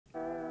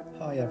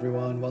Hi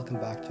everyone, welcome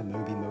back to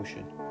Moby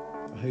Motion.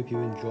 I hope you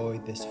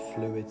enjoyed this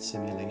fluid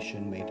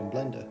simulation made in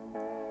Blender.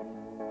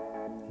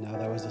 Now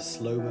there was a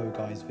slow-mo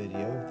guys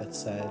video that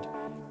said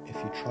if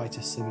you try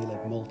to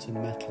simulate molten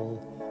metal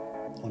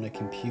on a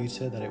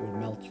computer that it would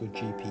melt your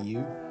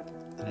GPU,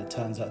 and it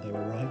turns out they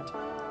were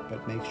right,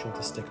 but make sure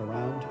to stick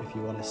around if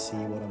you want to see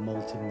what a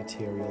molten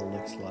material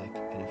looks like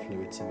in a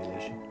fluid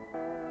simulation.